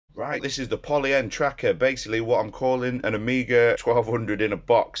Right, this is the Polyend tracker, basically what I'm calling an Amiga 1200 in a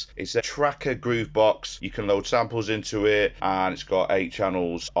box. It's a tracker groove box. You can load samples into it, and it's got 8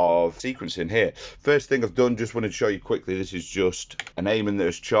 channels of sequencing here. First thing I've done, just wanted to show you quickly, this is just an aim and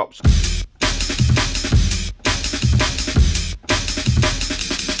there's chops.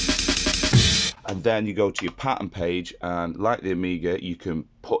 And then you go to your pattern page, and like the Amiga, you can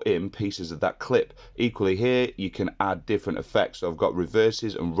put in pieces of that clip. Equally here, you can add different effects. So I've got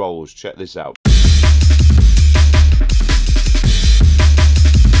reverses and rolls. Check this out.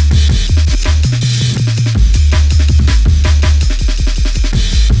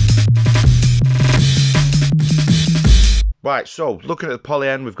 Right, so looking at the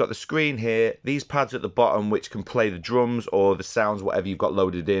Polyend, we've got the screen here, these pads at the bottom which can play the drums or the sounds, whatever you've got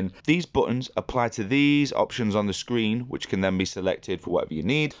loaded in. These buttons apply to these options on the screen, which can then be selected for whatever you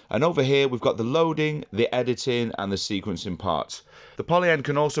need. And over here we've got the loading, the editing and the sequencing parts. The Polyend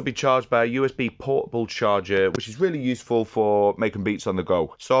can also be charged by a USB portable charger, which is really useful for making beats on the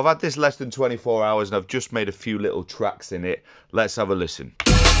go. So I've had this less than 24 hours and I've just made a few little tracks in it. Let's have a listen.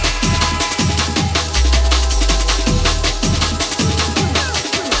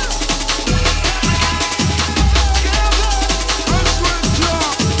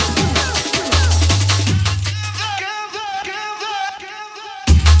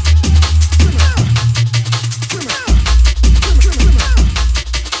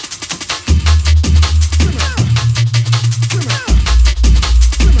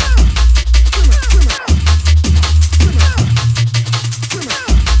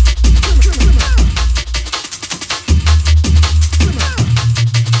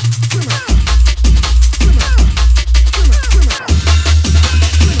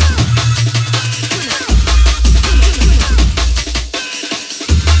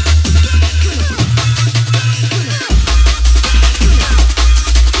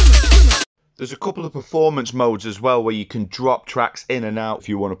 There's a couple of performance modes as well where you can drop tracks in and out if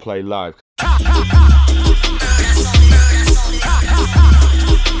you want to play live.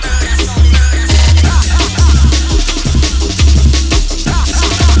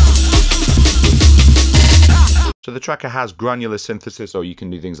 So the tracker has granular synthesis, so you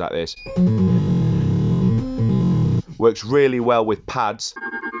can do things like this. Works really well with pads.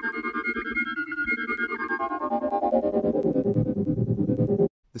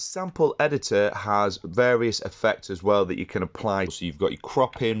 The sample editor has various effects as well that you can apply. So you've got your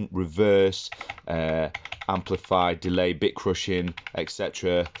cropping, reverse, amplify, delay, bit crushing,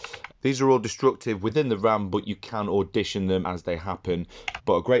 etc. These are all destructive within the RAM, but you can audition them as they happen.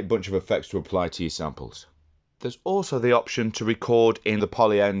 But a great bunch of effects to apply to your samples. There's also the option to record in the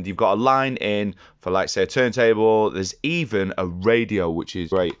Polyend. You've got a line in for, like, say, a turntable. There's even a radio, which is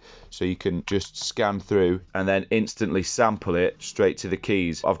great. So you can just scan through and then instantly sample it straight to the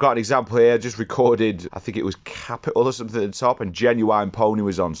keys. I've got an example here. I just recorded, I think it was Capital or something at the top, and Genuine Pony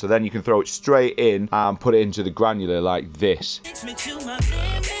was on. So then you can throw it straight in and put it into the granular like this.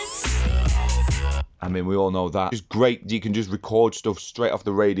 I mean, we all know that. It's great, you can just record stuff straight off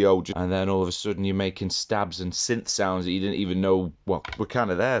the radio, and then all of a sudden you're making stabs and synth sounds that you didn't even know, well, we're kind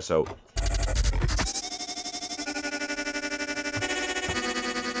of there, so.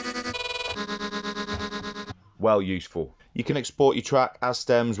 Well useful. You can export your track as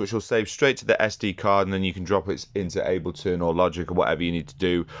stems, which will save straight to the SD card, and then you can drop it into Ableton or Logic or whatever you need to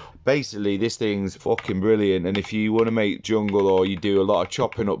do. Basically, this thing's fucking brilliant, and if you want to make jungle or you do a lot of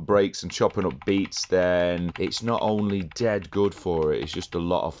chopping up breaks and chopping up beats, then it's not only dead good for it, it's just a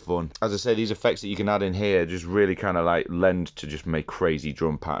lot of fun. As I say, these effects that you can add in here just really kind of like lend to just make crazy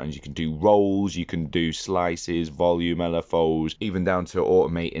drum patterns. You can do rolls, you can do slices, volume, LFOs, even down to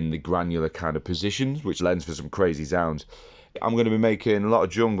automating the granular kind of positions, which lends for some crazy sounds. I'm going to be making a lot of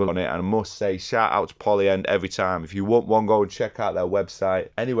jungle on it, and I must say, shout out to Polyend every time. If you want one, go and check out their website.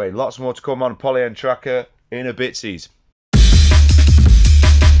 Anyway, lots more to come on Polyend Tracker in a bitsies.